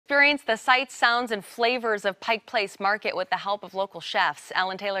Experience the sights, sounds, and flavors of Pike Place Market with the help of local chefs.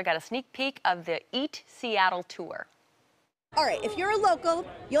 Ellen Taylor got a sneak peek of the Eat Seattle tour. All right, if you're a local,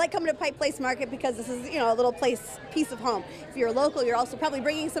 you like coming to Pike Place Market because this is, a little piece of home. If you're a local, you're also probably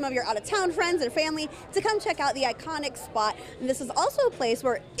bringing some of your out-of-town friends and family to come check out the iconic spot. And this is also a place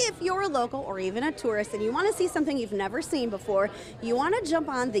where if you're a local or even a tourist and you want to see something you've never seen before, you want to jump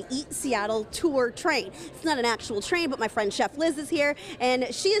on the Eat Seattle tour train. It's not an actual train, but my friend Chef Liz is here,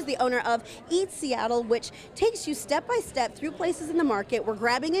 and she is the owner of Eat Seattle, which takes you step by step through places in the market. We're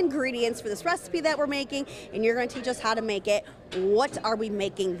grabbing ingredients for this recipe that we're making, and you're going to teach us how to make it. What are we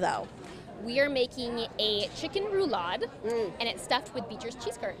making, though? We are making a chicken roulade, and it's stuffed with Beecher's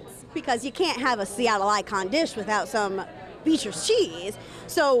cheese curds. Because you can't have a Seattle icon dish without some Beecher's cheese.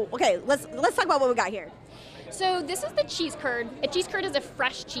 So, okay, let's talk about what we got here. So this is the cheese curd. A cheese curd is a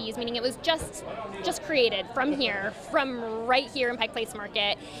fresh cheese, meaning it was just created from here, from right here in Pike Place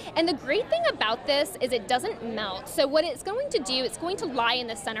Market. And the great thing about this is it doesn't melt. So what it's going to do, it's going to lie in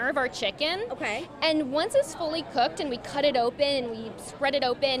the center of our chicken. Okay. And once it's fully cooked and we cut it open and we spread it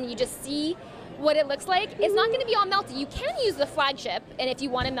open, you just see what it looks like. It's not going to be all melty. You can use the flagship, and if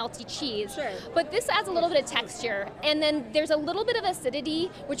you want a melty cheese. Sure. But this adds a little bit of texture, and then there's a little bit of acidity,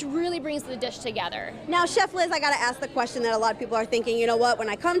 which really brings the dish together. Now, Chef Liz, I got to ask the question that a lot of people are thinking, you know what, when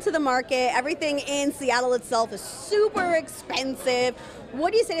I come to the market, everything in Seattle itself is super expensive.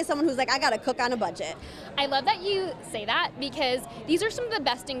 What do you say to someone who's like, I got to cook on a budget? I love that you say that, because these are some of the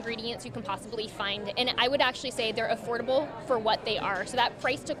best ingredients you can possibly find, and I would actually say they're affordable for what they are. So that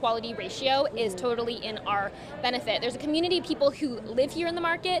price to quality ratio is totally in our benefit. There's a community of people who live here in the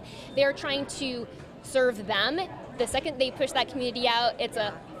market. They're trying to serve them. The second they push that community out, it's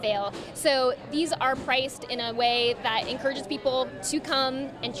a fail. So these are priced in a way that encourages people to come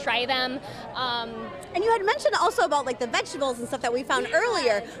and try them. And you had mentioned also about like the vegetables and stuff that we found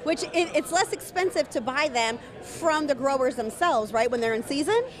earlier, which it's less expensive to buy them from the growers themselves, right, when they're in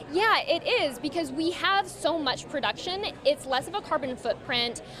season? Yeah, it is, because we have so much production. It's less of a carbon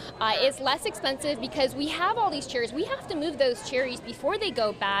footprint. It's less expensive because we have all these cherries. We have to move those cherries before they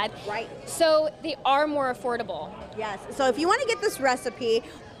go bad. Right. So they are more affordable. Yes. So if you want to get this recipe,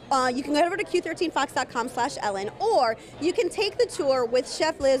 you can go over to q13fox.com/Ellen, or you can take the tour with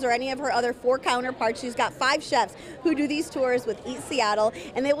Chef Liz or any of her other 4 counterparts. She's got 5 chefs who do these tours with Eat Seattle,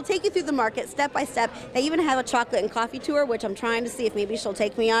 and they will take you through the market step by step. They even have a chocolate and coffee tour, which I'm trying to see if maybe she'll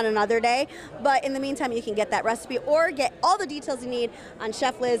take me on another day. But in the meantime, you can get that recipe or get all the details you need on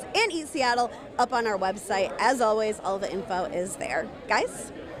Chef Liz and Eat Seattle up on our website. As always, all the info is there.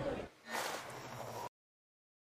 Guys?